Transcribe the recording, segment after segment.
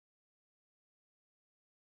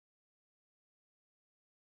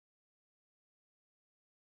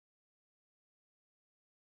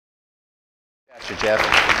Pastor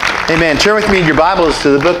Jeff. Amen. Turn with me in your Bibles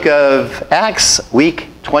to the book of Acts, week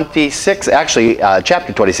 26, actually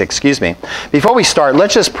chapter 26, excuse me. Before we start,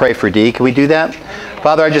 let's just pray for Dee. Can we do that?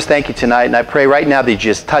 Father, I just thank you tonight, and I pray right now that you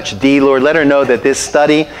just touch Dee, Lord. Let her know that this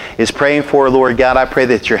study is praying for her, Lord God. I pray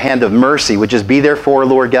that your hand of mercy would just be there for her,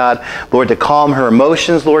 Lord God. Lord, to calm her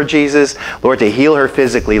emotions, Lord Jesus. Lord, to heal her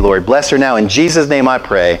physically, Lord. Bless her now. In Jesus' name I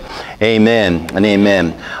pray. Amen and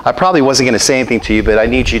amen. I probably wasn't going to say anything to you, but I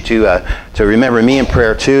need you to remember me in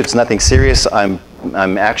prayer too. It's nothing serious. I'm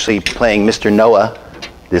actually playing Mr. Noah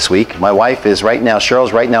this week. My wife is right now,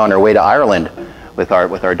 Cheryl's right now on her way to Ireland with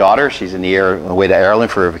our daughter. She's in the air on the way to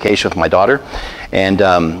Ireland for a vacation with my daughter. And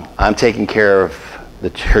I'm taking care of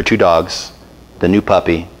her two dogs, the new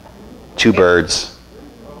puppy, two birds,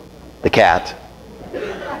 the cat,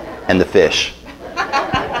 and the fish.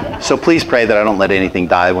 So please pray that I don't let anything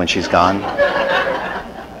die when she's gone.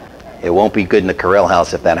 It won't be good in the Correll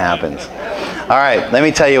house if that happens. All right, let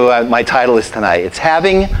me tell you what my title is tonight. It's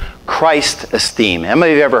Having Christ Esteem. How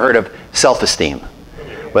many of you have ever heard of self-esteem?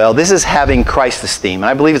 Well, this is having Christ esteem. And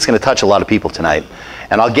I believe it's going to touch a lot of people tonight.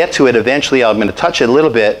 And I'll get to it eventually. I'm going to touch it a little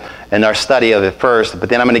bit in our study of it first, but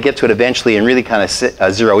then I'm going to get to it eventually and really kind of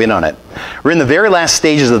zero in on it. We're in the very last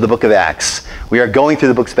stages of the book of Acts. We are going through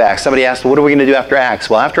the books of Acts. Somebody asked, what are we going to do after Acts?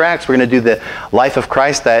 Well, after Acts, we're going to do the life of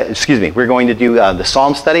Christ. We're going to do the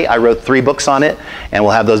Psalm study. I wrote 3 books on it, and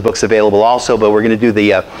we'll have those books available also, but we're going to do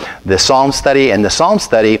the Psalm study, and the Psalm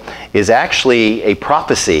study is actually a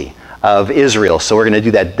prophecy of Israel. So we're going to do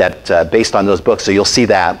that based on those books. So you'll see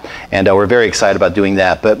that. And we're very excited about doing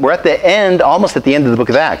that. But we're at the end, almost at the end of the book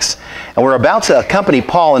of Acts. And we're about to accompany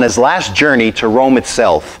Paul in his last journey to Rome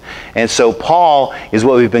itself. And so Paul is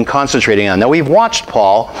what we've been concentrating on. Now we've watched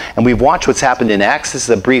Paul, and we've watched what's happened in Acts. This is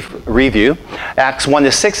a brief review. Acts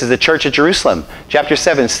 1-6 is the church at Jerusalem. Chapter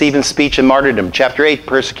 7, Stephen's speech and martyrdom. Chapter 8,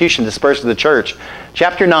 persecution dispersed of the church.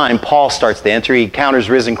 Chapter 9, Paul starts to enter. He encounters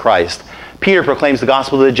risen Christ. Peter proclaims the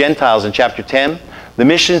gospel to the Gentiles in chapter 10. The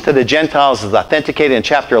mission to the Gentiles is authenticated in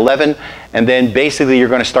chapter 11. And then basically you're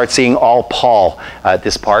going to start seeing all Paul at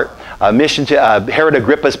this part. Mission to Herod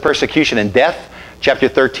Agrippa's persecution and death. Chapter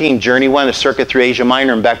 13, journey 1, a circuit through Asia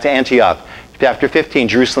Minor and back to Antioch. Chapter 15,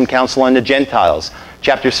 Jerusalem Council on the Gentiles.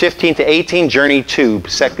 Chapters 15 to 18, journey 2,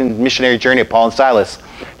 second missionary journey of Paul and Silas.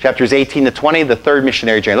 Chapters 18 to 20, the third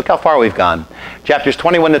missionary journey. Look how far we've gone. Chapters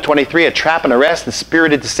 21 to 23, a trap and arrest and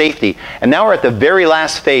spirited to safety. And now we're at the very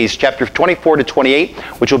last phase, chapter 24 to 28,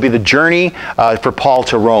 which will be the journey for Paul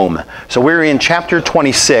to Rome. So we're in chapter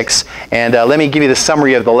 26, and let me give you the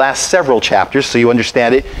summary of the last several chapters so you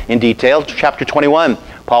understand it in detail. Chapter 21,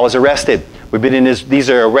 Paul was arrested. We've been in these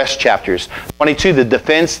are arrest chapters. 22, the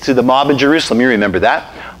defense to the mob in Jerusalem. You remember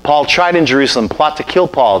that. Paul tried in Jerusalem, plot to kill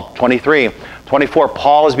Paul. 23. 24,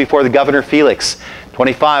 Paul is before the governor Felix.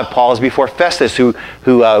 25, Paul is before Festus, who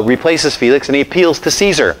replaces Felix, and he appeals to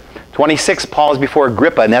Caesar. 26, Paul is before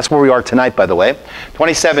Agrippa, and that's where we are tonight, by the way.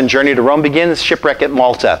 27, journey to Rome begins, shipwreck at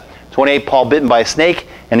Malta. 28, Paul bitten by a snake,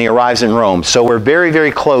 and he arrives in Rome. So we're very,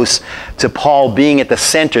 very close to Paul being at the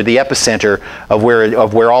center, the epicenter of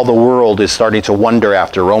where all the world is starting to wonder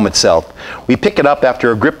after Rome itself. We pick it up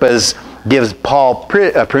after Agrippa gives Paul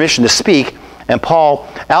permission to speak, and Paul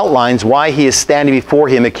outlines why he is standing before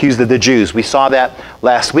him accused of the Jews. We saw that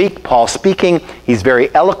last week. Paul speaking. He's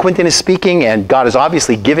very eloquent in his speaking, and God is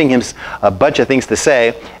obviously giving him a bunch of things to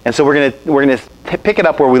say. And so we're going to pick it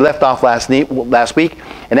up where we left off last week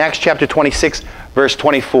in Acts chapter 26, verse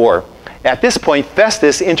 24. At this point,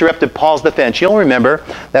 Festus interrupted Paul's defense. You'll remember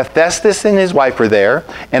that Festus and his wife are there,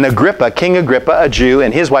 and Agrippa, King Agrippa, a Jew,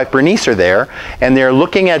 and his wife Bernice are there, and they're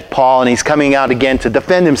looking at Paul, and he's coming out again to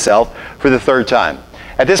defend himself for the third time.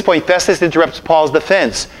 At this point, Festus interrupts Paul's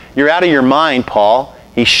defense. "You're out of your mind, Paul,"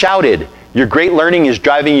 he shouted. "Your great learning is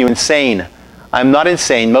driving you insane." "I'm not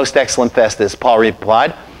insane, most excellent Festus," Paul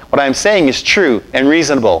replied. "What I'm saying is true and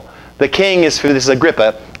reasonable. The king, this is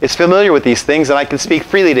Agrippa, is familiar with these things, and I can speak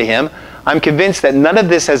freely to him. I'm convinced that none of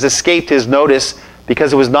this has escaped his notice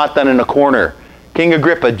because it was not done in a corner. King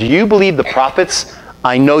Agrippa, do you believe the prophets?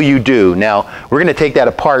 I know you do." Now, we're going to take that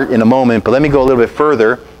apart in a moment, but let me go a little bit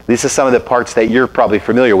further. This is some of the parts that you're probably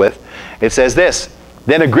familiar with. It says this,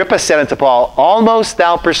 "Then Agrippa said unto Paul, Almost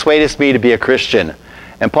thou persuadest me to be a Christian.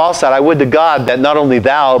 And Paul said, I would to God that not only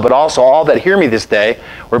thou, but also all that hear me this day,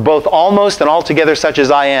 were both almost and altogether such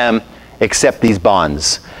as I am, except these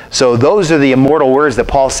bonds." So those are the immortal words that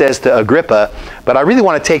Paul says to Agrippa, but I really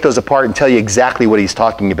want to take those apart and tell you exactly what he's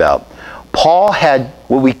talking about. Paul had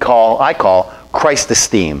what I call Christ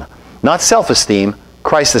esteem. Not self-esteem,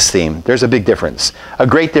 Christ esteem. There's a big difference. A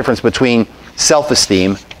great difference between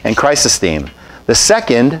self-esteem and Christ esteem. The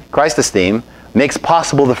second, Christ esteem, makes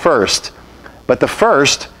possible the first. But the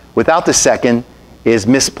first, without the second, is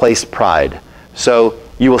misplaced pride. So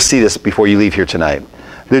you will see this before you leave here tonight.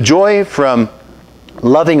 The joy from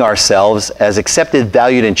loving ourselves as accepted,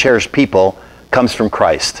 valued, and cherished people comes from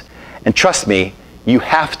Christ. And trust me, you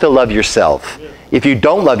have to love yourself. If you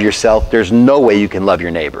don't love yourself, there's no way you can love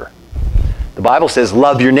your neighbor. The Bible says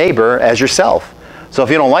love your neighbor as yourself. So if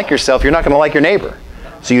you don't like yourself, you're not going to like your neighbor.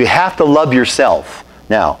 So you have to love yourself.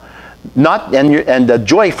 Now, and the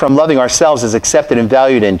joy from loving ourselves as accepted and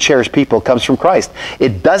valued and cherished people comes from Christ.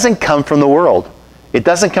 It doesn't come from the world. It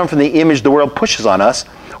doesn't come from the image the world pushes on us,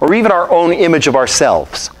 or even our own image of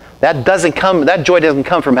ourselves. That joy doesn't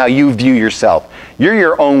come from how you view yourself. You're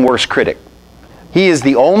your own worst critic. He is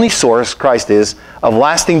the only source, Christ is, of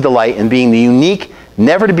lasting delight in being the unique,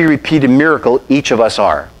 never to be repeated miracle each of us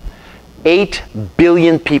are. 8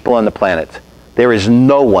 billion people on the planet. There is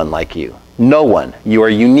no one like you. No one. You are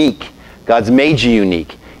unique. God's made you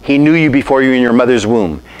unique. He knew you before you were in your mother's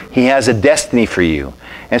womb. He has a destiny for you.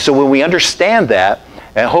 And so when we understand that,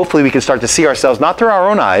 and hopefully we can start to see ourselves not through our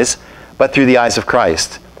own eyes, but through the eyes of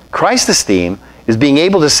Christ. Christ's esteem is being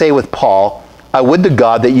able to say with Paul, I would to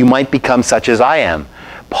God that you might become such as I am.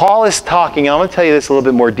 Paul is talking, I'm going to tell you this in a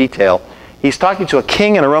little bit more detail. He's talking to a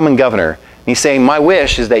king and a Roman governor. And he's saying, my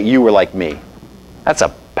wish is that you were like me. That's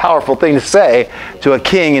a powerful thing to say to a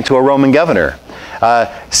king and to a Roman governor.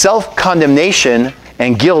 Self-condemnation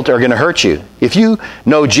and guilt are going to hurt you. If you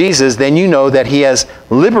know Jesus, then you know that he has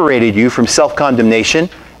liberated you from self-condemnation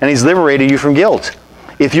and he's liberated you from guilt.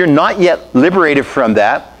 If you're not yet liberated from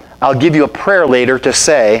that, I'll give you a prayer later to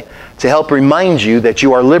say, to help remind you that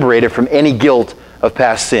you are liberated from any guilt of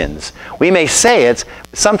past sins. We may say it,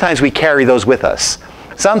 but sometimes we carry those with us.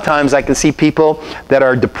 Sometimes I can see people that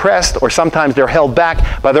are depressed, or sometimes they're held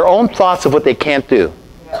back by their own thoughts of what they can't do.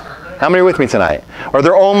 How many are with me tonight? Or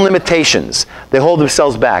their own limitations. They hold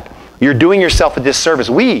themselves back. You're doing yourself a disservice.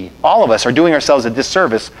 All of us, are doing ourselves a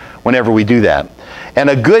disservice whenever we do that. And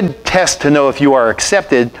a good test to know if you are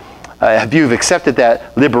accepted, if you've accepted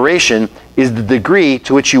that liberation, is the degree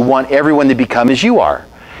to which you want everyone to become as you are.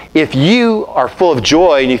 If you are full of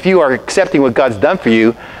joy and if you are accepting what God's done for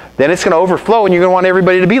you, then it's going to overflow and you're going to want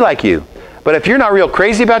everybody to be like you. But if you're not real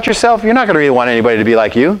crazy about yourself, you're not going to really want anybody to be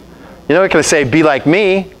like you. You know, we're going to say, be like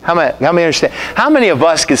me. How many understand? How many of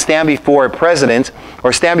us can stand before a president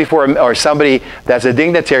or stand before or somebody that's a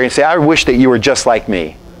dignitary and say, I wish that you were just like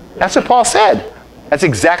me? That's what Paul said. That's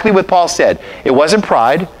exactly what Paul said. It wasn't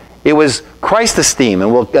pride. It was Christ's esteem.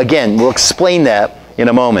 And we'll explain that in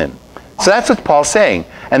a moment. So that's what Paul's saying.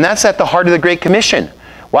 And that's at the heart of the Great Commission.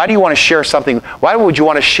 Why do you want to share something? Why would you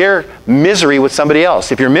want to share misery with somebody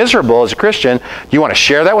else? If you're miserable as a Christian, do you want to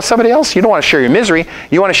share that with somebody else? You don't want to share your misery.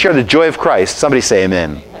 You want to share the joy of Christ. Somebody say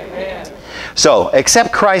amen. Amen. So,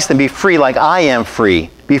 accept Christ and be free like I am free.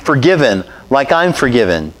 Be forgiven like I'm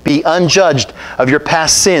forgiven. Be unjudged of your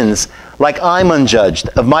past sins like I'm unjudged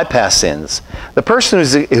of my past sins. The person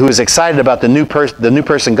who is excited about the new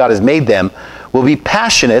person God has made them will be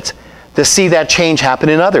passionate to see that change happen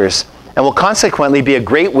in others, and will consequently be a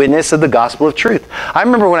great witness of the gospel of truth. I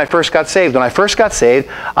remember when I first got saved. When I first got saved,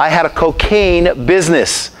 I had a cocaine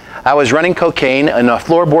business. I was running cocaine in the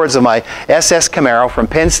floorboards of my SS Camaro from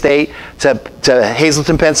Penn State to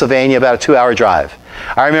Hazleton, Pennsylvania, about a 2-hour drive.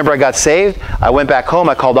 I remember I got saved. I went back home.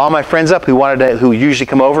 I called all my friends up who usually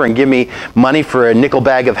come over and give me money for a nickel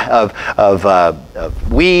bag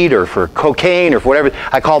of weed or for cocaine or for whatever.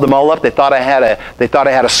 I called them all up. They thought I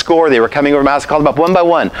had a score. They were coming over my house. I called them up one by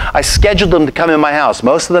one. I scheduled them to come in my house.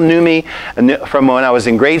 Most of them knew me from when I was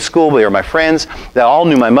in grade school. They were my friends. They all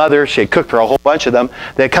knew my mother. She had cooked for a whole bunch of them.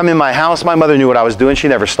 They'd come in my house. My mother knew what I was doing. She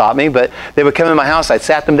never stopped me. But they would come in my house. I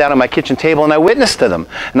sat them down at my kitchen table and I witnessed to them.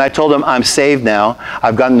 And I told them, I'm saved now.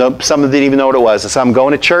 I've gotten some of them didn't even know what it was. So I'm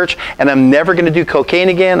going to church and I'm never going to do cocaine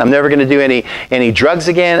again. I'm never going to do any drugs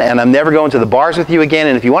again, and I'm never going to the bars with you again.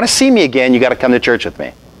 And if you want to see me again, you got to come to church with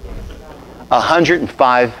me.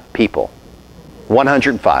 105 people.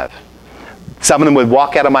 105. Some of them would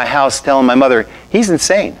walk out of my house telling my mother, he's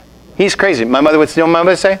insane. He's crazy. My mother would, you know what my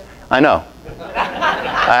mother would say? I know.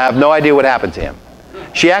 I have no idea what happened to him.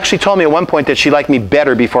 She actually told me at one point that she liked me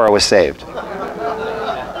better before I was saved.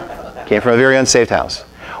 Came from a very unsaved house.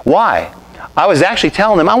 Why? I was actually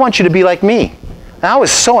telling them, I want you to be like me. I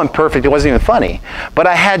was so imperfect, it wasn't even funny. But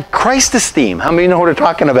I had Christ esteem. How many know what we're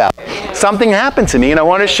talking about? Something happened to me, and I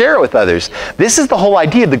want to share it with others. This is the whole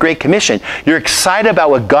idea of the Great Commission. You're excited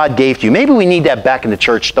about what God gave to you. Maybe we need that back in the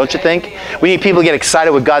church, don't you think? We need people to get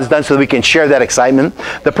excited what God's done so that we can share that excitement.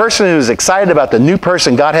 The person who's excited about the new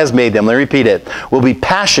person God has made them, let me repeat it, will be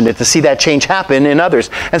passionate to see that change happen in others.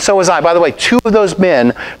 And so was I. By the way, two of those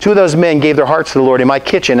men gave their hearts to the Lord in my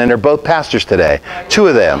kitchen, and they're both pastors today. Two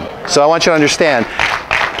of them. So I want you to understand.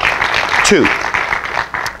 Two.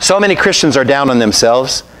 So many Christians are down on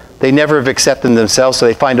themselves. They never have accepted themselves, so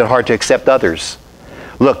they find it hard to accept others.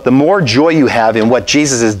 Look, the more joy you have in what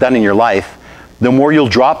Jesus has done in your life, the more you'll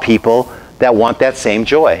draw people that want that same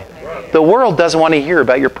joy. The world doesn't want to hear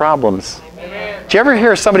about your problems. Do you ever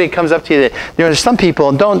hear somebody comes up to you that, there's some people,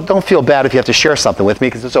 and don't feel bad if you have to share something with me,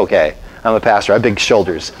 because it's okay. I'm a pastor. I have big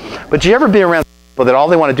shoulders. But do you ever be around people that all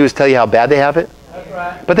they want to do is tell you how bad they have it?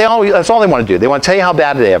 But that's all they want to do. They want to tell you how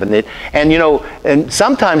bad they have it. And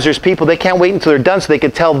sometimes there's people, they can't wait until they're done so they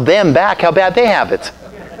can tell them back how bad they have it.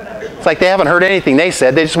 It's like they haven't heard anything they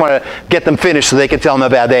said. They just want to get them finished so they can tell them how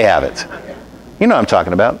bad they have it. You know what I'm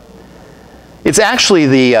talking about. It's actually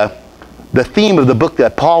the theme of the book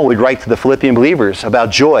that Paul would write to the Philippian believers about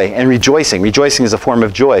joy and rejoicing. Rejoicing is a form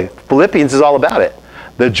of joy. Philippians is all about it.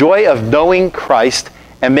 The joy of knowing Christ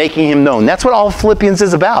and making him known. That's what all Philippians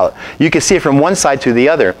is about. You can see it from one side to the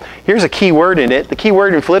other. Here's a key word in it. The key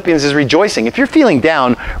word in Philippians is rejoicing. If you're feeling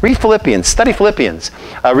down, read Philippians. Study Philippians.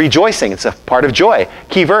 Rejoicing, it's a part of joy.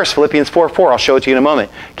 Key verse, Philippians 4:4. I'll show it to you in a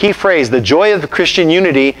moment. Key phrase, the joy of the Christian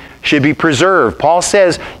unity should be preserved. Paul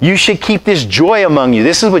says you should keep this joy among you.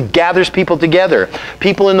 This is what gathers people together.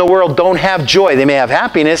 People in the world don't have joy. They may have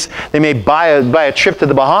happiness. They may buy a trip to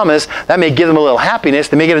the Bahamas. That may give them a little happiness.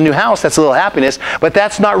 They may get a new house. That's a little happiness. But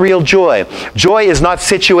that's not real joy. Joy is not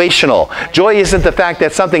situational. Joy isn't the fact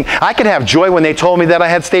that something... I could have joy when they told me that I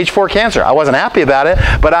had stage 4 cancer. I wasn't happy about it,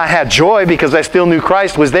 but I had joy because I still knew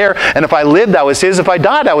Christ was there. And if I lived, I was his. If I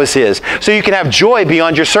died, I was his. So you can have joy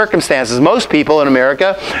beyond your circumstances. Most people in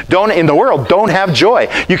America in the world don't have joy.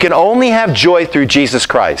 You can only have joy through Jesus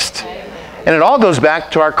Christ. And it all goes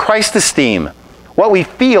back to our Christ esteem. What we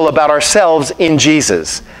feel about ourselves in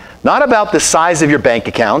Jesus. Not about the size of your bank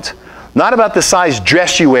account. Not about the size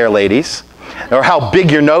dress you wear, ladies. Or how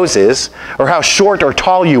big your nose is. Or how short or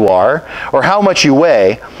tall you are. Or how much you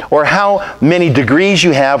weigh. Or how many degrees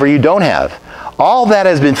you have or you don't have. All that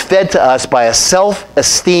has been fed to us by a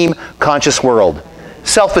self-esteem conscious world.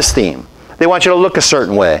 Self-esteem. They want you to look a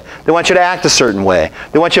certain way. They want you to act a certain way.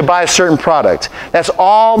 They want you to buy a certain product. That's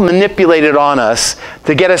all manipulated on us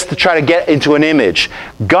to get us to try to get into an image.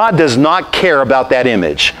 God does not care about that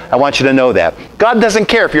image. I want you to know that. God doesn't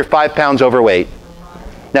care if you're 5 pounds overweight.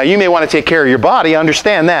 Now, you may want to take care of your body, I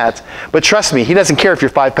understand that. But trust me, he doesn't care if you're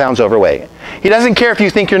 5 pounds overweight. He doesn't care if you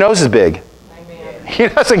think your nose is big. He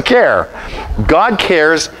doesn't care. God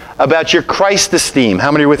cares about your Christ esteem.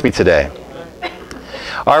 How many are with me today?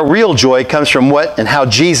 Our real joy comes from what and how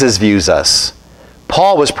Jesus views us.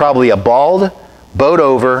 Paul was probably a bald, bowed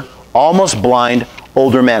over, almost blind,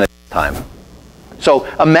 older man at the time. So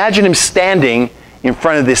imagine him standing in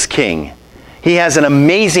front of this king. He has an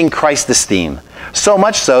amazing Christ esteem. So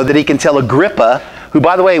much so that he can tell Agrippa, who,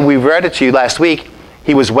 by the way, we read it to you last week,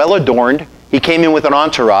 he was well adorned. He came in with an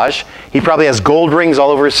entourage. He probably has gold rings all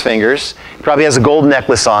over his fingers. He probably has a gold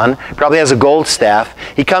necklace on. He probably has a gold staff.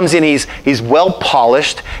 He comes in, he's well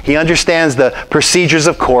polished. He understands the procedures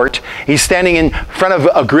of court. He's standing in front of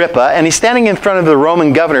Agrippa, and he's standing in front of the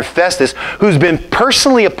Roman governor Festus, who's been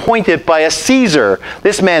personally appointed by a Caesar.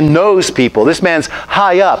 This man knows people. This man's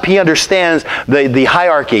high up. He understands the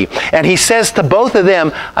hierarchy. And he says to both of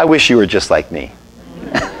them, I wish you were just like me.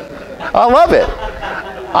 I love it.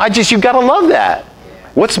 You've got to love that.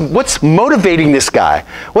 What's motivating this guy?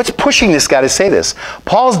 What's pushing this guy to say this?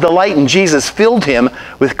 Paul's delight in Jesus filled him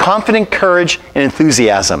with confident courage and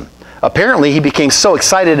enthusiasm. Apparently, he became so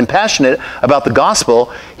excited and passionate about the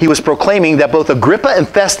gospel, he was proclaiming that both Agrippa and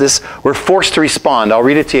Festus were forced to respond. I'll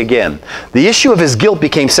read it to you again. The issue of his guilt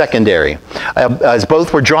became secondary, as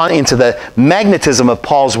both were drawn into the magnetism of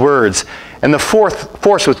Paul's words and the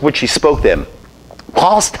force with which he spoke them.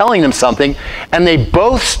 Paul's telling them something, and they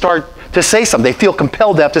both start to say something. They feel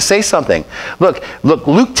compelled to have to say something. Look,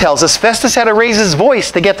 Luke tells us Festus had to raise his voice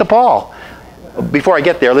to get to Paul. Before I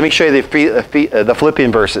get there, let me show you the Philippian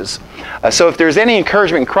verses. So if there's any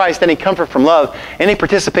encouragement in Christ, any comfort from love, any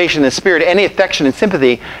participation in the Spirit, any affection and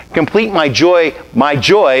sympathy, complete my joy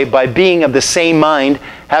by being of the same mind,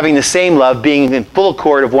 having the same love, being in full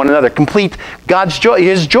accord of one another. Complete God's joy,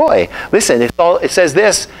 his joy. Listen, it says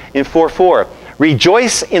this in 4:4.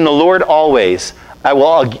 Rejoice in the Lord always. I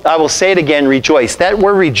will say it again, rejoice. That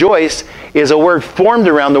word rejoice is a word formed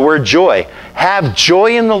around the word joy. Have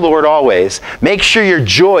joy in the Lord always. Make sure your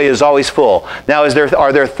joy is always full. Now,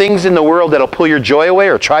 are there things in the world that'll pull your joy away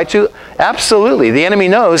or try to? Absolutely. The enemy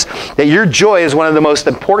knows that your joy is one of the most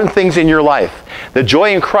important things in your life. The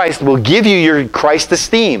joy in Christ will give you your Christ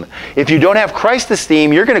esteem. If you don't have Christ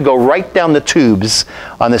esteem, you're going to go right down the tubes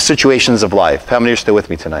on the situations of life. How many are still with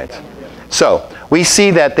me tonight? So, we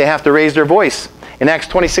see that they have to raise their voice. In Acts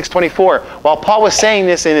 26:24, while Paul was saying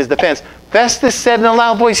this in his defense, Festus said in a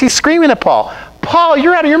loud voice, he's screaming at Paul, Paul,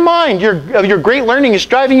 you're out of your mind. Your great learning is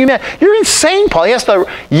driving you mad. You're insane, Paul. He has to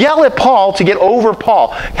yell at Paul to get over Paul.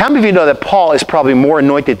 How many of you know that Paul is probably more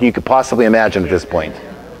anointed than you could possibly imagine at this point?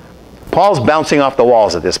 Paul's bouncing off the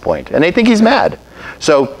walls at this point, and they think he's mad.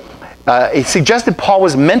 So he suggested Paul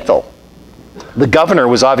was mental. The governor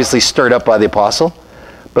was obviously stirred up by the apostle,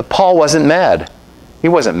 but Paul wasn't mad. He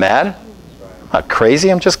wasn't mad. Not crazy,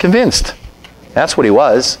 I'm just convinced. That's what he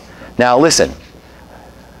was. Now listen,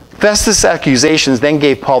 Festus' accusations then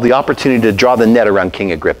gave Paul the opportunity to draw the net around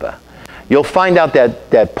King Agrippa. You'll find out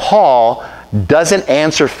that Paul doesn't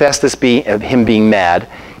answer Festus him being mad.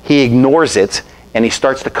 He ignores it, and he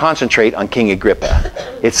starts to concentrate on King Agrippa.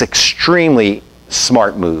 It's extremely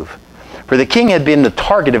smart move. For the king had been the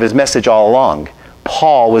target of his message all along.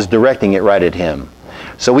 Paul was directing it right at him.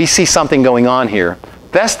 So we see something going on here.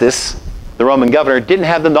 Festus, the Roman governor, didn't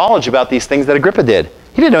have the knowledge about these things that Agrippa did.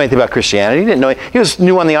 He didn't know anything about Christianity. He was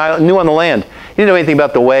new on the island, new on the land. He didn't know anything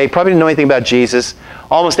about the way. Probably didn't know anything about Jesus.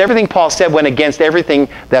 Almost everything Paul said went against everything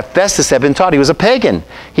that Festus had been taught. He was a pagan.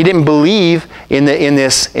 He didn't believe in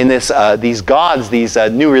these gods, these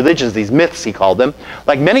new religions, these myths, he called them.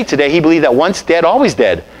 Like many today, he believed that once dead, always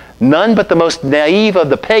dead. None but the most naive of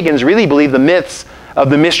the pagans really believed the myths of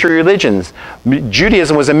the mystery religions.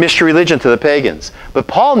 Judaism was a mystery religion to the pagans. But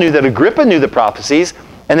Paul knew that Agrippa knew the prophecies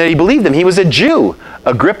and that he believed them. He was a Jew.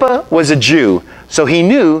 Agrippa was a Jew. So he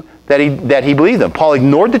knew that he believed them. Paul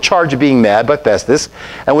ignored the charge of being mad by Festus,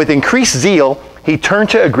 and with increased zeal, he turned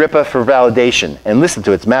to Agrippa for validation. And listen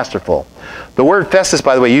to it, it's masterful. The word Festus,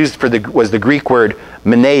 by the way, used was the Greek word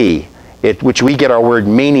menei, which we get our word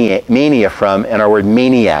mania from, and our word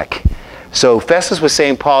maniac. So Festus was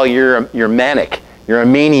saying, Paul, you're manic. You're a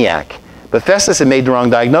maniac. But Festus had made the wrong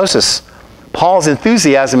diagnosis. Paul's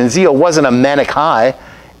enthusiasm and zeal wasn't a manic high.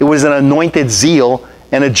 It was an anointed zeal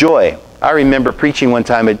and a joy. I remember preaching one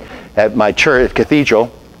time at my church,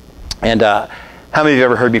 cathedral. And how many of you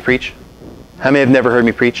have ever heard me preach? How many have never heard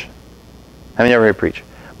me preach? How many never heard me preach?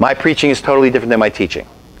 My preaching is totally different than my teaching.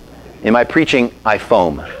 In my preaching, I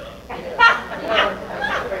foam.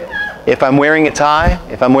 If I'm wearing a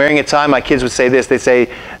tie, my kids would say this. They'd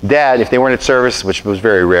say, Dad, if they weren't at service, which was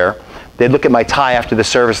very rare, they'd look at my tie after the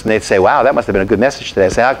service and they'd say, wow, that must have been a good message today. I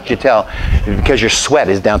say, how could you tell? Because your sweat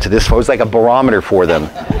is down to this far. It was like a barometer for them.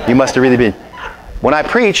 You must have really been. When I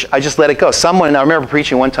preach, I just let it go. I remember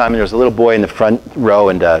preaching one time and there was a little boy in the front row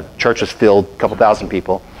and the church was filled, a couple thousand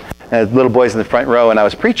people. And little boys in the front row, and I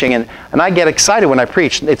was preaching, and I get excited when I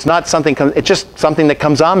preach. It's just something that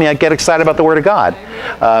comes on me. I get excited about the Word of God.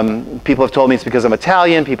 People have told me it's because I'm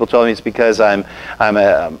Italian. People told me it's because I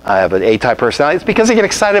have an A-type personality. It's because I get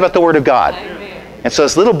excited about the Word of God. And so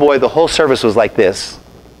this little boy, the whole service was like this.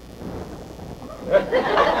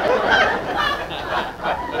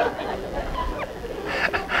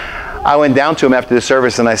 I went down to him after the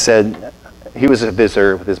service, and I said, he was a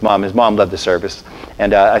visitor with his mom. His mom loved the service.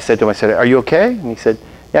 And I said to him, are you okay? And he said,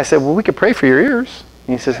 yeah. I said, well, we could pray for your ears.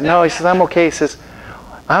 And he says, no. He says, I'm okay. He says,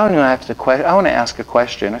 I want to ask a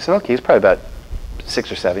question. I said, okay. He's probably about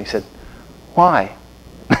 6 or 7. He said, why?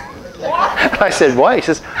 I said, why? He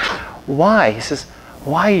says, why? He says,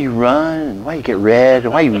 why you run? Why you get red?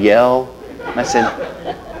 Why you yell? And I said,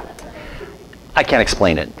 I can't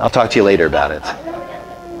explain it. I'll talk to you later about it.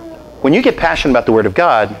 When you get passionate about the Word of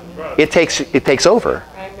God, it takes over.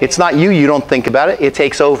 It's not you don't think about it, it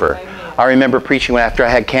takes over. I remember preaching after I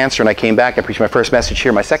had cancer and I came back, I preached my first message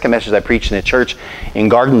here. My second message I preached in a church in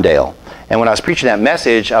Gardendale. And when I was preaching that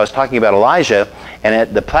message, I was talking about Elijah,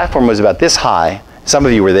 and the platform was about this high. Some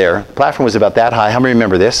of you were there. The platform was about that high. How many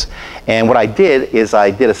remember this? And what I did is I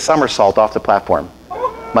did a somersault off the platform.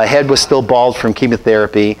 My head was still bald from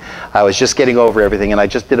chemotherapy. I was just getting over everything, and I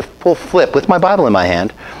just did a full flip with my Bible in my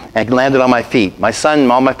hand and landed on my feet. My son,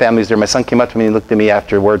 all my family was there. My son came up to me and looked at me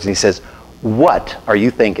afterwards, and he says, "What are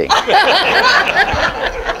you thinking?" I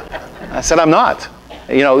said, "I'm not."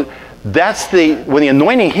 You know, when the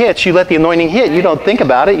anointing hits, you let the anointing hit. You don't think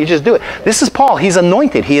about it, you just do it. This is Paul. He's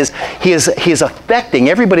anointed. He is affecting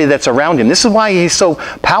everybody that's around him. This is why he's so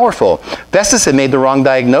powerful. Festus had made the wrong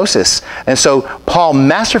diagnosis. And so Paul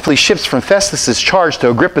masterfully shifts from Festus's charge to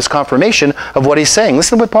Agrippa's confirmation of what he's saying.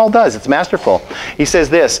 Listen to what Paul does. It's masterful. He says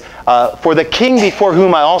this, for the king before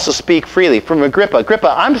whom I also speak freely. From Agrippa.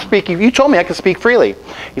 Agrippa, I'm speaking, you told me I could speak freely.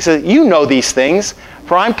 He says, you know these things.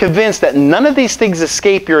 For I'm convinced that none of these things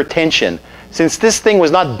escape your attention, since this thing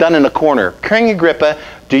was not done in a corner. King Agrippa,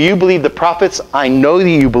 do you believe the prophets? I know that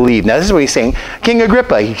you believe. Now this is what he's saying. King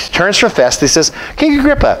Agrippa, he turns from Festus, he says, King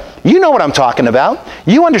Agrippa, you know what I'm talking about.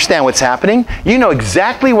 You understand what's happening. You know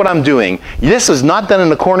exactly what I'm doing. This was not done in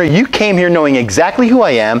the corner. You came here knowing exactly who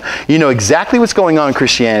I am. You know exactly what's going on in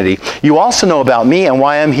Christianity. You also know about me and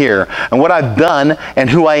why I'm here and what I've done and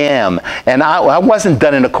who I am. And I wasn't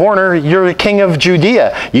done in a corner. You're the king of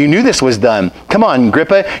Judea. You knew this was done. Come on,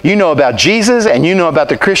 Agrippa. You know about Jesus and you know about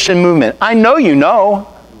the Christian movement. I know you know.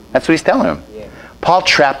 That's what he's telling him. Yeah. Paul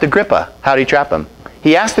trapped Agrippa. How did he trap him?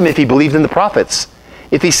 He asked him if he believed in the prophets.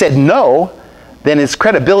 If he said no, then his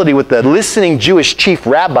credibility with the listening Jewish chief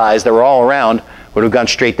rabbis that were all around would have gone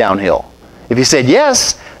straight downhill. If he said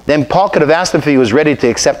yes, then Paul could have asked him if he was ready to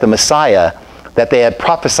accept the Messiah that they had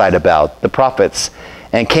prophesied about, the prophets,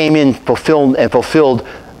 and came in fulfilled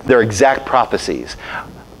their exact prophecies.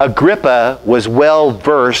 Agrippa was well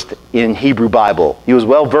versed in Hebrew Bible. He was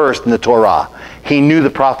well versed in the Torah. He knew the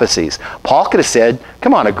prophecies. Paul could have said,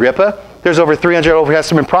 come on, Agrippa, there's over 300 Old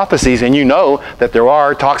Testament prophecies, and you know that there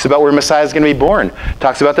are. Talks about where Messiah is going to be born.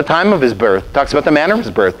 Talks about the time of his birth. Talks about the manner of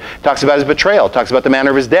his birth. Talks about his betrayal. Talks about the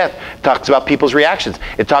manner of his death. Talks about people's reactions.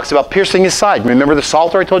 It talks about piercing his side. Remember the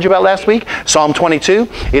Psalter I told you about last week? Psalm 22.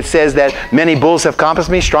 It says that many bulls have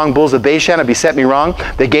compassed me. Strong bulls of Bashan have beset me wrong.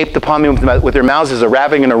 They gaped upon me with their mouths as a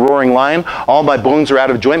ravening and a roaring lion. All my bones are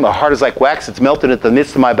out of joint. My heart is like wax. It's melted at the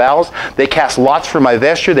midst of my bowels. They cast lots for my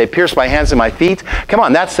vesture. They pierced my hands and my feet. Come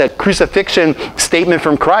on, that's a crucifixion statement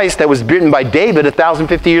from Christ that was written by David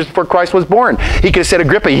 1,050 years before Christ was born. He could have said,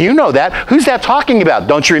 Agrippa, you know that. Who's that talking about?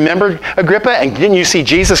 Don't you remember, Agrippa? And didn't you see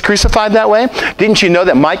Jesus crucified that way? Didn't you know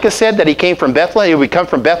that Micah said that he came from Bethlehem? He would come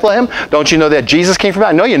from Bethlehem? Don't you know that Jesus came from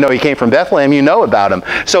Bethlehem? I know you know he came from Bethlehem. You know about him.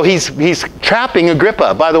 So he's trapping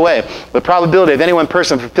Agrippa. By the way, the probability of any one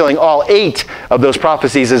person fulfilling all 8 of those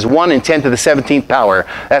prophecies is 1 in 10 to the 17th power.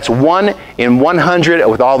 That's 1 in 100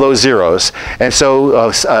 with all those zeros. And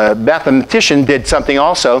so mathematician did something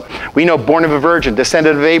also. We know born of a virgin,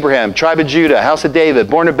 descendant of Abraham, tribe of Judah, house of David,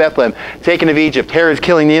 born of Bethlehem, taken of Egypt, Herod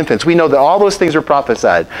killing the infants. We know that all those things were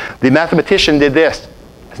prophesied. The mathematician did this.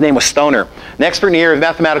 His name was Stoner. An expert in the area of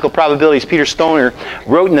mathematical probabilities, Peter Stoner,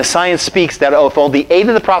 wrote in The Science Speaks that if only 8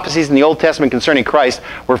 of the prophecies in the Old Testament concerning Christ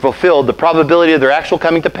were fulfilled, the probability of their actual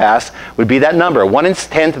coming to pass would be that number, 1 in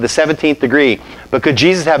 10 to the 17th degree. But could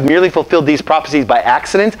Jesus have merely fulfilled these prophecies by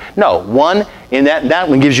accident? No. 1 in that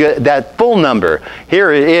one gives you that full number.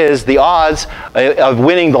 Here it is. The odds of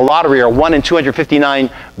winning the lottery are 1 in 259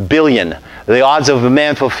 billion. The odds of a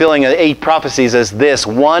man fulfilling 8 prophecies is this,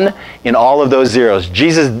 1 in all of those zeros.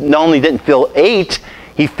 Jesus not only didn't fill 8,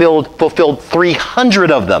 he fulfilled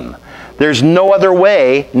 300 of them. There's no other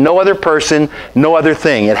way, no other person, no other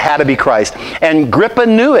thing. It had to be Christ. And Agrippa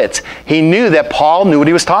knew it. He knew that Paul knew what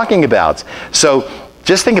he was talking about. So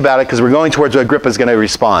just think about it, because we're going towards what Agrippa is going to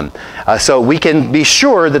respond. So we can be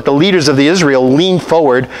sure that the leaders of the Israel leaned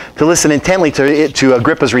forward to listen intently to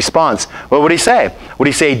Agrippa's response. What would he say? Would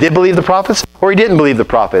he say he did believe the prophets, or he didn't believe the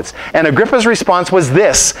prophets? And Agrippa's response was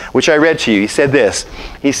this, which I read to you. He said this.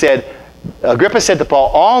 He said, Agrippa said to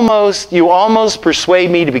Paul, you almost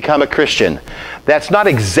persuade me to become a Christian. That's not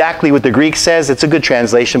exactly what the Greek says. It's a good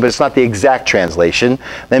translation, but it's not the exact translation.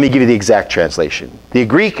 Let me give you the exact translation. The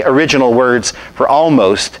Greek original words for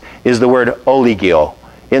almost is the word oligio.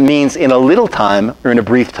 It means in a little time or in a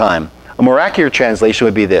brief time. A more accurate translation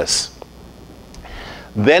would be this.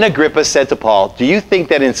 Then Agrippa said to Paul, do you think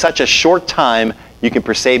that in such a short time you can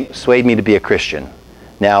persuade me to be a Christian?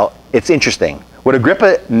 Now, it's interesting. What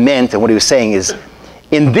Agrippa meant and what he was saying is,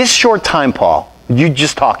 in this short time, Paul, you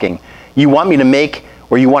just talking, you want me to make,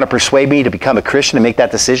 or you want to persuade me to become a Christian and make that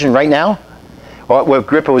decision right now? Or what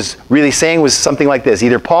Agrippa was really saying was something like this.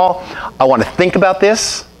 Either, Paul, I want to think about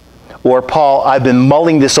this, or Paul, I've been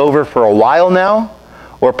mulling this over for a while now,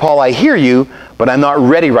 or Paul, I hear you, but I'm not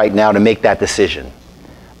ready right now to make that decision.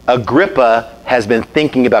 Agrippa has been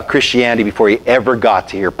thinking about Christianity before he ever got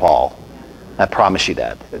to hear Paul. I promise you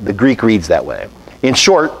that. The Greek reads that way. In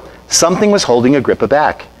short, something was holding Agrippa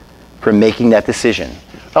back from making that decision.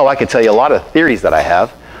 Oh, I could tell you a lot of theories that I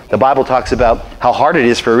have. The Bible talks about how hard it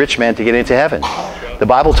is for a rich man to get into heaven. The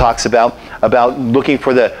Bible talks about looking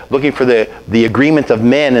for the agreement of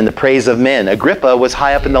men and the praise of men. Agrippa was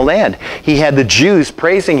high up in the land. He had the Jews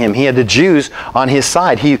praising him. He had the Jews on his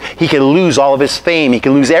side. He could lose all of his fame. He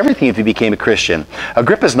could lose everything if he became a Christian.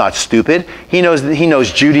 Agrippa's not stupid. He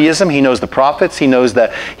knows Judaism. He knows the prophets. He knows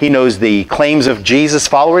the claims of Jesus'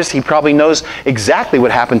 followers. He probably knows exactly what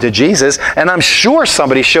happened to Jesus. And I'm sure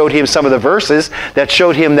somebody showed him some of the verses that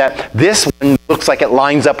showed him that this one looks like it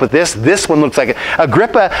lines up with this. This one looks like it.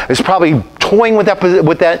 Agrippa is probably toying with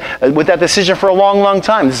that decision for a long, long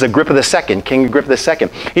time. This is Agrippa II, King Agrippa II.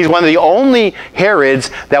 He's one of the only Herods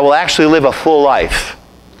that will actually live a full life.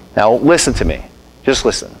 Now listen to me. Just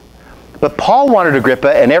listen. But Paul wanted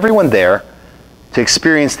Agrippa and everyone there to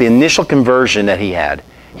experience the initial conversion that he had.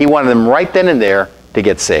 He wanted them right then and there to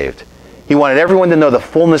get saved. He wanted everyone to know the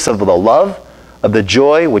fullness of the love, of the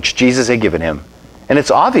joy which Jesus had given him. And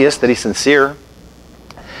it's obvious that he's sincere.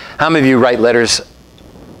 How many of you write letters?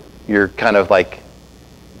 You're kind of like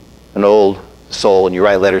an old soul and you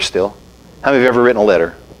write letters still. How many of you have ever written a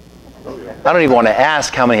letter? I don't even want to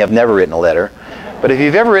ask how many have never written a letter. But if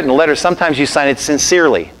you've ever written a letter, sometimes you sign it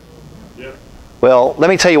sincerely. Yeah. Well, let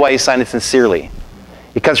me tell you why you sign it sincerely.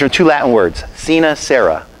 It comes from two Latin words, sine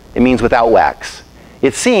cera. It means without wax.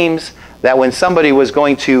 It seems that when somebody was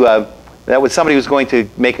going to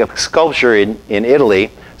make a sculpture in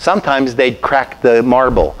Italy, sometimes they'd crack the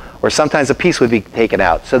marble, or sometimes a piece would be taken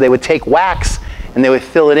out. So they would take wax and they would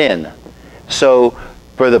fill it in. So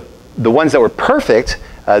for the ones that were perfect,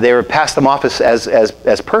 they would pass them off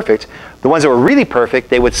as perfect. The ones that were really perfect,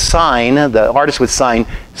 the artist would sign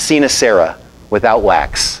sine cera, without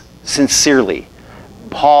wax, sincerely.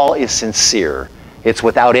 Paul is sincere. It's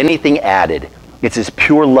without anything added. It's his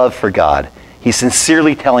pure love for God. He's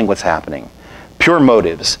sincerely telling what's happening. Pure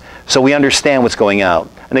motives. So we understand what's going out.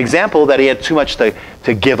 An example that he had too much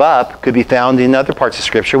to give up could be found in other parts of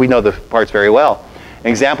Scripture. We know the parts very well. An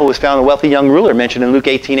example was found in a wealthy young ruler mentioned in Luke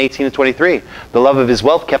 18:18-23. The love of his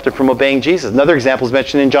wealth kept him from obeying Jesus. Another example is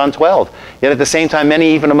mentioned in John 12. Yet at the same time,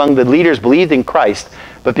 many even among the leaders believed in Christ.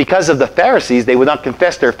 But because of the Pharisees, they would not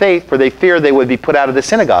confess their faith, for they feared they would be put out of the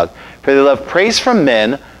synagogue. For they loved praise from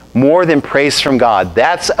men more than praise from God.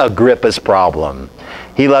 That's Agrippa's problem.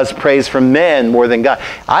 He loves praise from men more than God.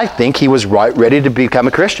 I think he was ready to become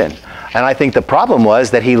a Christian. And I think the problem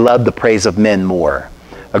was that he loved the praise of men more.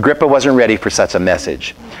 Agrippa wasn't ready for such a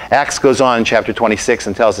message. Acts goes on in chapter 26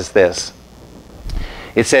 and tells us this.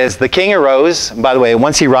 It says, the king arose. By the way,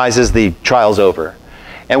 once he rises, the trial's over.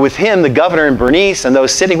 And with him, the governor and Bernice and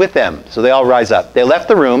those sitting with them. So they all rise up. They left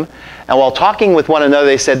the room. And while talking with one another,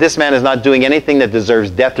 they said, this man is not doing anything that deserves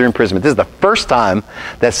death or imprisonment. This is the first time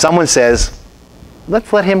that someone says,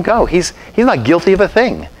 let's let him go. He's not guilty of a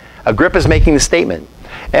thing. Agrippa's making the statement.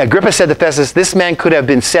 And Agrippa said to Festus, this man could have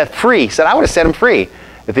been set free. He said, I would have set him free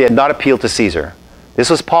if he had not appealed to Caesar. This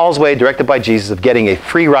was Paul's way, directed by Jesus, of getting a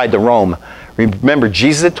free ride to Rome. Remember,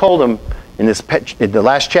 Jesus had told him in the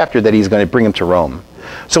last chapter that he's going to bring him to Rome.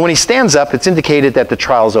 So when he stands up, it's indicated that the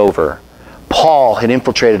trial's over. Paul had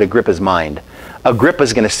infiltrated Agrippa's mind.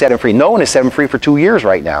 Agrippa's going to set him free. No one has set him free for 2 years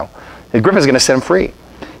right now. Agrippa's going to set him free.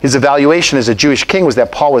 His evaluation as a Jewish king was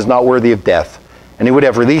that Paul was not worthy of death, and he would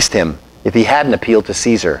have released him if he hadn't appealed to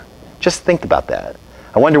Caesar. Just think about that.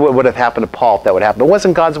 I wonder what would have happened to Paul if that would happen. It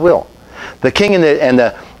wasn't God's will. The king and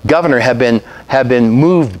the governor have been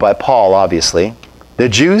moved by Paul, obviously. The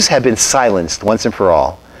Jews have been silenced once and for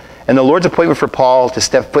all. And the Lord's appointment for Paul to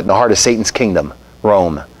step foot in the heart of Satan's kingdom,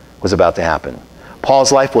 Rome, was about to happen.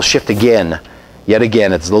 Paul's life will shift again, yet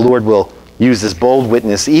again, as the Lord will use this bold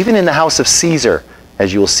witness, even in the house of Caesar,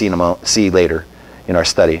 as you will see later in our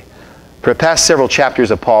study. For the past several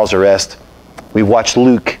chapters of Paul's arrest, we've watched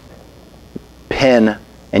Luke pen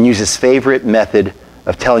and use his favorite method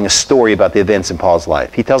of telling a story about the events in Paul's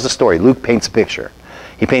life. He tells a story. Luke paints a picture.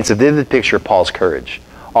 He paints a vivid picture of Paul's courage.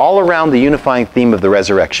 All around the unifying theme of the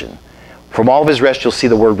resurrection. From all of his rest, you'll see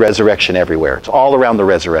the word resurrection everywhere. It's all around the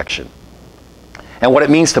resurrection. And what it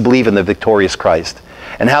means to believe in the victorious Christ.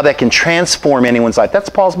 And how that can transform anyone's life. That's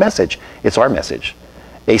Paul's message. It's our message.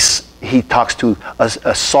 He talks to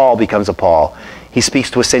a Saul becomes a Paul. He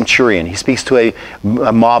speaks to a centurion. He speaks to a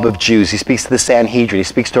mob of Jews. He speaks to the Sanhedrin. He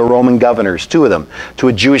speaks to Roman governors, 2 of them, to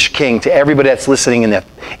a Jewish king, to everybody that's listening in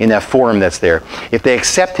that forum that's there. If they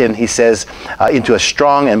accept him, he says,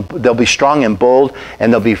 they'll be strong and bold,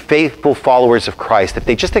 and they'll be faithful followers of Christ. If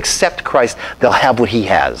they just accept Christ, they'll have what he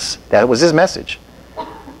has. That was his message.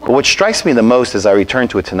 But what strikes me the most as I return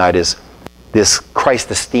to it tonight is this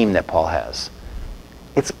Christ esteem that Paul has.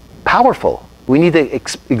 It's powerful. We need to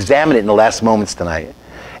examine it in the last moments tonight.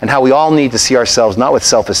 And how we all need to see ourselves not with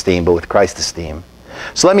self-esteem, but with Christ esteem.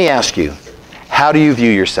 So let me ask you, How do you view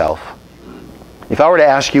yourself? If I were to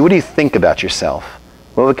ask you, what do you think about yourself?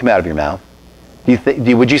 What would come out of your mouth?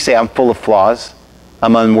 Would you say, I'm full of flaws?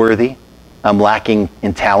 I'm unworthy? I'm lacking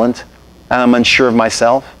in talent? I'm unsure of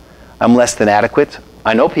myself? I'm less than adequate?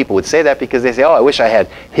 I know people would say that because they say, oh, I wish I had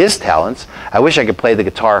his talents. I wish I could play the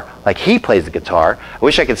guitar like he plays the guitar. I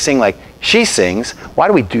wish I could sing like she sings. Why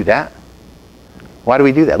do we do that? Why do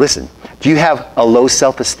we do that? Listen, do you have a low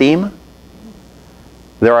self-esteem?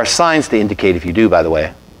 There are signs to indicate if you do, by the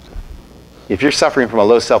way. If you're suffering from a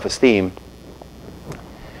low self-esteem,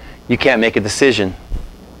 you can't make a decision.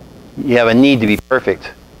 You have a need to be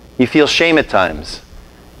perfect. You feel shame at times.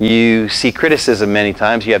 You see criticism many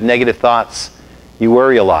times. You have negative thoughts. You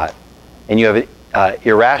worry a lot. And you have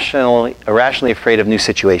irrationally afraid of new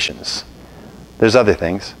situations. There's other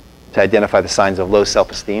things to identify the signs of low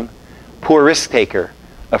self-esteem. Poor risk taker,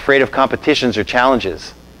 afraid of competitions or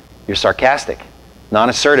challenges. You're sarcastic,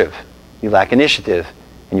 non-assertive. You lack initiative,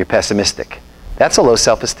 and you're pessimistic. That's a low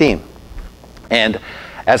self-esteem. And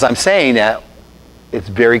as I'm saying that, it's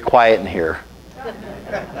very quiet in here.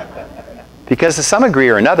 Because to some degree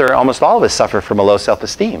or another, almost all of us suffer from a low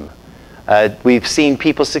self-esteem. We've seen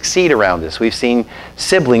people succeed around us. We've seen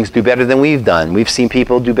siblings do better than we've done. We've seen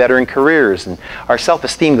people do better in careers. And our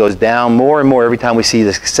self-esteem goes down more and more every time we see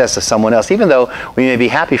the success of someone else, even though we may be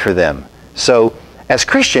happy for them. So as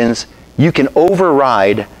Christians, you can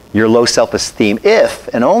override your low self-esteem if,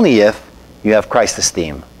 and only if, you have Christ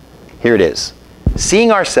esteem. Here it is.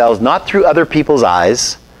 Seeing ourselves not through other people's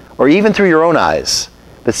eyes, or even through your own eyes,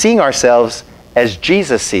 but seeing ourselves as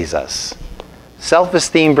Jesus sees us.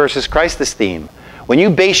 Self-esteem versus Christ esteem. When you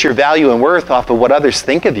base your value and worth off of what others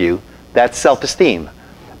think of you, that's self-esteem.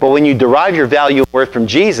 But when you derive your value and worth from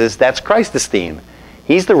Jesus, that's Christ esteem.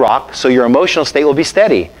 He's the rock, so your emotional state will be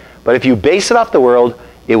steady. But if you base it off the world,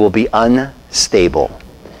 it will be unstable.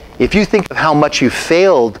 If you think of how much you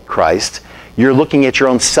failed Christ, you're looking at your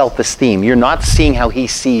own self-esteem. You're not seeing how he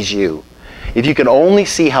sees you. If you can only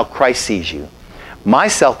see how Christ sees you. My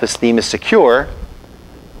self-esteem is secure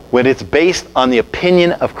when it's based on the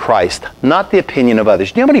opinion of Christ, not the opinion of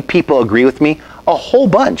others. Do you know how many people agree with me? A whole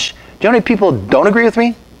bunch. Do you know how many people don't agree with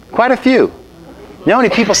me? Quite a few. You know how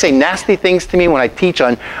many people say nasty things to me when I teach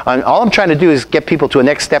on all I'm trying to do is get people to a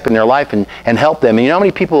next step in their life and help them. And you know how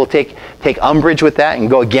many people will take umbrage with that and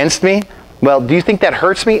go against me? Well, do you think that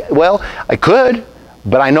hurts me? Well, I could,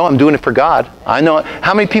 but I know I'm doing it for God. I know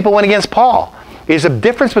how many people went against Paul. There's a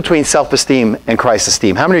difference between self-esteem and Christ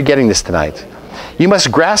esteem. How many are getting this tonight? You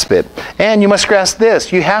must grasp it. And you must grasp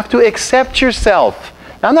this. You have to accept yourself.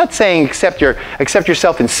 Now, I'm not saying accept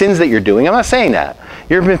yourself in sins that you're doing. I'm not saying that.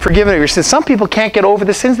 You've been forgiven of your sins. Some people can't get over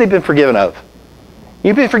the sins they've been forgiven of.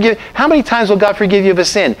 You've been forgiven. How many times will God forgive you of a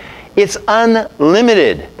sin? It's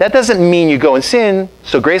unlimited. That doesn't mean you go and sin,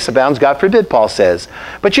 so grace abounds, God forbid, Paul says.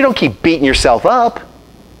 But you don't keep beating yourself up.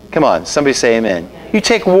 Come on, somebody say amen. You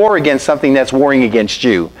take war against something that's warring against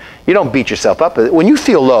you. You don't beat yourself up. When you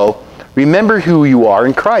feel low, remember who you are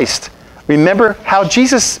in Christ. Remember how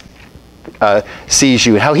Jesus sees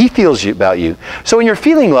you and how he feels about you. So when you're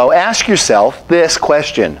feeling low, ask yourself this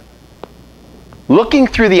question. Looking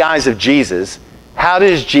through the eyes of Jesus, how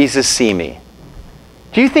does Jesus see me?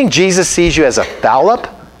 Do you think Jesus sees you as a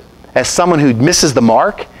foul-up? As someone who misses the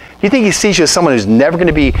mark? Do you think he sees you as someone who's never going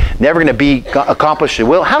to be accomplished at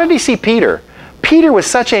will? How did he see Peter? Peter was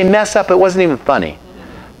such a mess up, it wasn't even funny.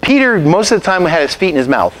 Peter, most of the time, had his feet in his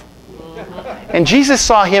mouth. And Jesus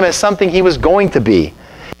saw him as something he was going to be.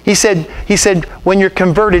 He said, when you're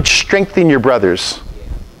converted, strengthen your brothers.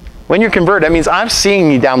 When you're converted, that means I'm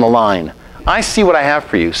seeing you down the line. I see what I have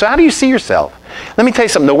for you. So how do you see yourself? Let me tell you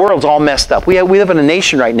something. The world's all messed up. We live in a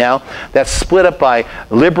nation right now that's split up by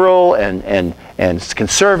liberal and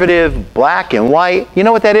conservative, black and white. You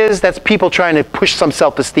know what that is? That's people trying to push some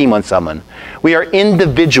self-esteem on someone. We are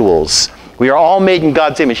individuals. We are all made in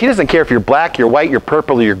God's image. He doesn't care if you're black, you're white, you're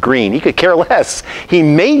purple, or you're green. He could care less. He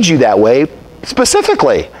made you that way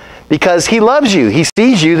specifically because he loves you. He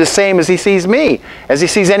sees you the same as he sees me, as he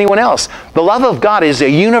sees anyone else. The love of God is a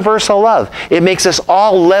universal love. It makes us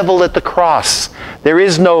all level at the cross. There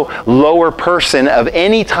is no lower person of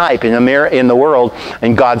any type in the world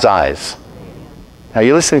in God's eyes. Now,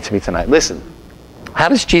 you're listening to me tonight. Listen. How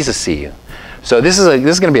does Jesus see you? So this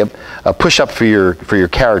is going to be a push-up for your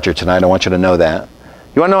character tonight. I want you to know that.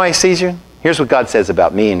 You want to know how he sees you? Here's what God says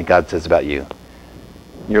about me and God says about you.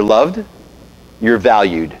 You're loved. You're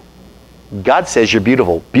valued. God says you're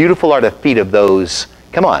beautiful. Beautiful are the feet of those.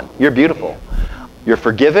 Come on, you're beautiful. You're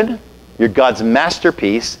forgiven. You're God's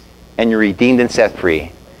masterpiece. And you're redeemed and set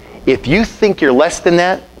free. If you think you're less than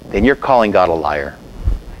that, then you're calling God a liar.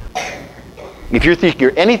 If you think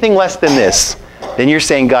you're anything less than this, then you're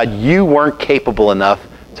saying, God, you weren't capable enough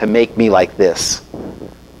to make me like this.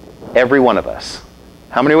 Every one of us.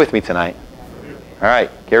 How many are with me tonight? All right,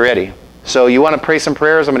 get ready. So you want to pray some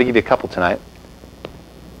prayers? I'm going to give you a couple tonight.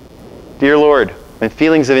 Dear Lord, when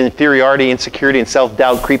feelings of inferiority, insecurity, and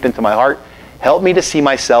self-doubt creep into my heart, help me to see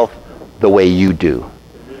myself the way you do.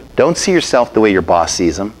 Don't see yourself the way your boss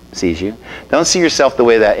sees you. Don't see yourself the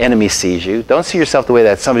way that enemy sees you. Don't see yourself the way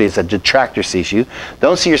that somebody who's a detractor sees you.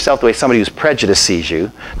 Don't see yourself the way somebody who's prejudiced sees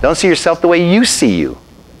you. Don't see yourself the way you see you.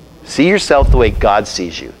 See yourself the way God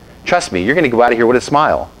sees you. Trust me, you're going to go out of here with a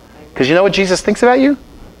smile. Because you know what Jesus thinks about you?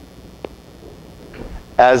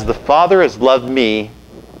 As the Father has loved me,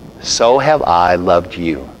 so have I loved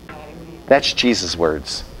you. That's Jesus'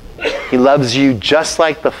 words. He loves you just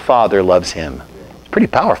like the Father loves him. It's pretty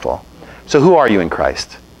powerful. So who are you in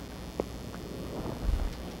Christ?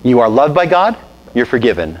 You are loved by God. You're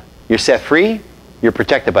forgiven. You're set free. You're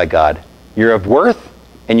protected by God. You're of worth,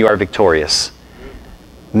 and you are victorious.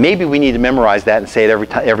 Maybe we need to memorize that and say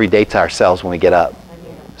it every day to ourselves when we get up,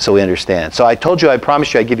 so we understand. So I told you, I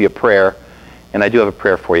promised you I'd give you a prayer, and I do have a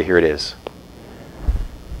prayer for you. Here it is.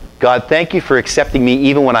 God, thank you for accepting me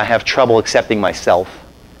even when I have trouble accepting myself.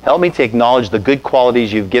 Help me to acknowledge the good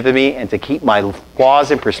qualities you've given me and to keep my flaws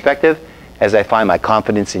in perspective as I find my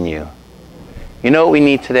confidence in you. You know what we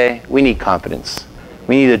need today? We need confidence.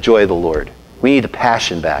 We need the joy of the Lord. We need the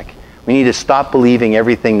passion back. We need to stop believing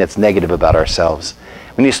everything that's negative about ourselves.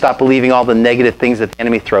 We need to stop believing all the negative things that the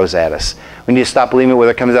enemy throws at us. We need to stop believing it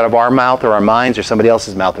whether it comes out of our mouth or our minds or somebody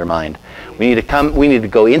else's mouth or mind. We need to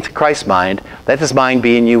go into Christ's mind. Let this mind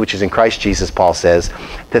be in you, which is in Christ Jesus, Paul says.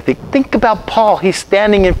 Think about Paul. He's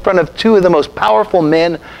standing in front of two of the most powerful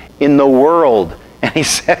men in the world. And he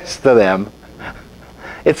says to them,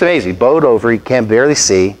 it's amazing. He bowed over. He can't barely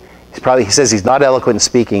see. He says he's not eloquent in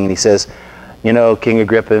speaking. And he says, you know, King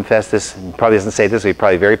Agrippa and Festus, and probably doesn't say it this way,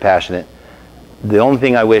 probably very passionate. The only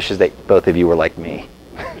thing I wish is that both of you were like me.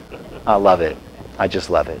 I love it. I just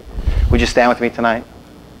love it. Would you stand with me tonight?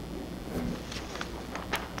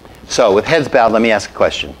 So, with heads bowed, let me ask a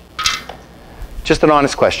question. Just an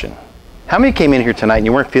honest question. How many came in here tonight and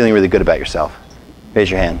you weren't feeling really good about yourself? Raise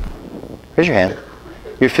your hand. Raise your hand.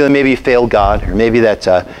 You're feeling maybe you failed God, or maybe that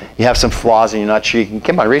you have some flaws and you're not sure you can.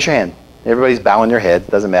 Come on, raise your hand. Everybody's bowing their heads.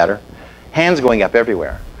 Doesn't matter. Hands going up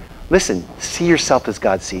everywhere. Listen, see yourself as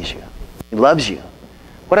God sees you. He loves you.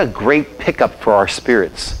 What a great pickup for our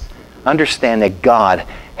spirits. Understand that God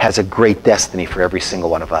has a great destiny for every single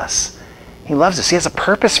one of us. He loves us. He has a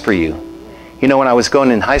purpose for you. You know, when I was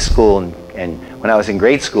going in high school and when I was in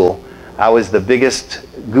grade school, I was the biggest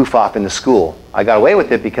goof off in the school. I got away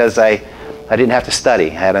with it because I didn't have to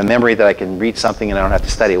study. I had a memory that I can read something and I don't have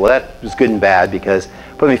to study. Well, that was good and bad because it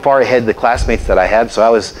put me far ahead of the classmates that I had.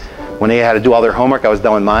 So when they had to do all their homework, I was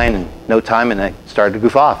done with mine in no time, and I started to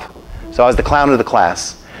goof off. So I was the clown of the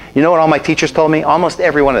class. You know what all my teachers told me? Almost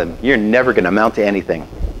every one of them. You're never going to amount to anything.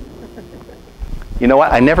 You know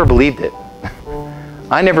what? I never believed it.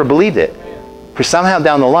 I never believed it. For somehow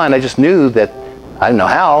down the line, I just knew that, I didn't know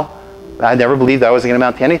how, I never believed that I wasn't going to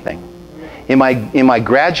amount to anything. In my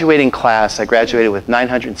graduating class, I graduated with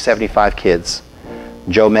 975 kids.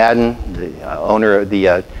 Joe Madden, the owner,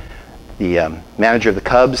 the manager of the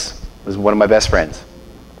Cubs, was one of my best friends.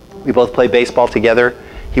 We both played baseball together.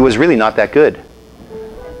 He was really not that good.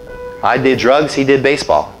 I did drugs, he did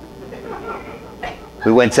baseball.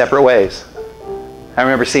 We went separate ways. I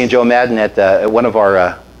remember seeing Joe Madden at one of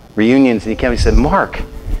our reunions, and he came and he said, Mark,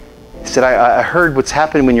 he said, I heard what's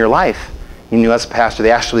happened in your life. He knew us, pastor.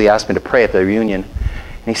 They actually asked me to pray at the reunion.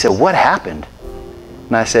 And he said, what happened?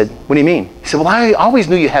 And I said, what do you mean? He said, well, I always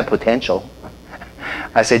knew you had potential.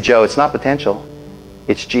 I said, Joe, it's not potential.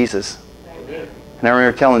 It's Jesus. And I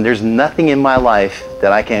remember telling him, there's nothing in my life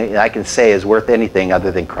that I can say is worth anything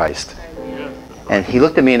other than Christ. And he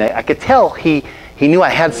looked at me, and I could tell he knew I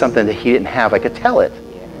had something that he didn't have. I could tell it.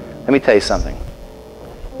 Let me tell you something.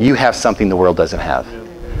 You have something the world doesn't have.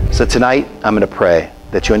 So tonight, I'm going to pray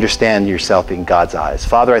that you understand yourself in God's eyes.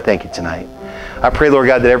 Father, I thank you tonight. I pray, Lord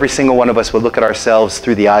God, that every single one of us would look at ourselves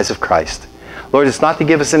through the eyes of Christ. Lord, it's not to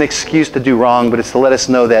give us an excuse to do wrong, but it's to let us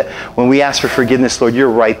know that when we ask for forgiveness, Lord, you're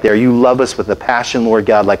right there. You love us with a passion, Lord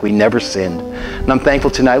God, like we never sinned. And I'm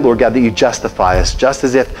thankful tonight, Lord God, that you justify us just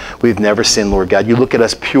as if we've never sinned, Lord God. You look at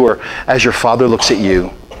us pure as your Father looks at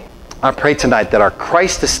you. I pray tonight that our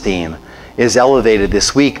Christ esteem is elevated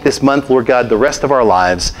this week, this month, Lord God, the rest of our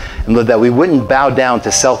lives, and Lord, that we wouldn't bow down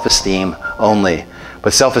to self-esteem only,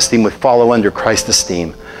 but self-esteem would follow under Christ's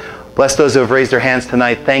esteem. Bless those who have raised their hands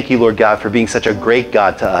tonight. Thank you, Lord God, for being such a great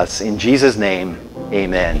God to us. In Jesus' name,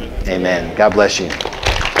 amen. Amen. God bless you.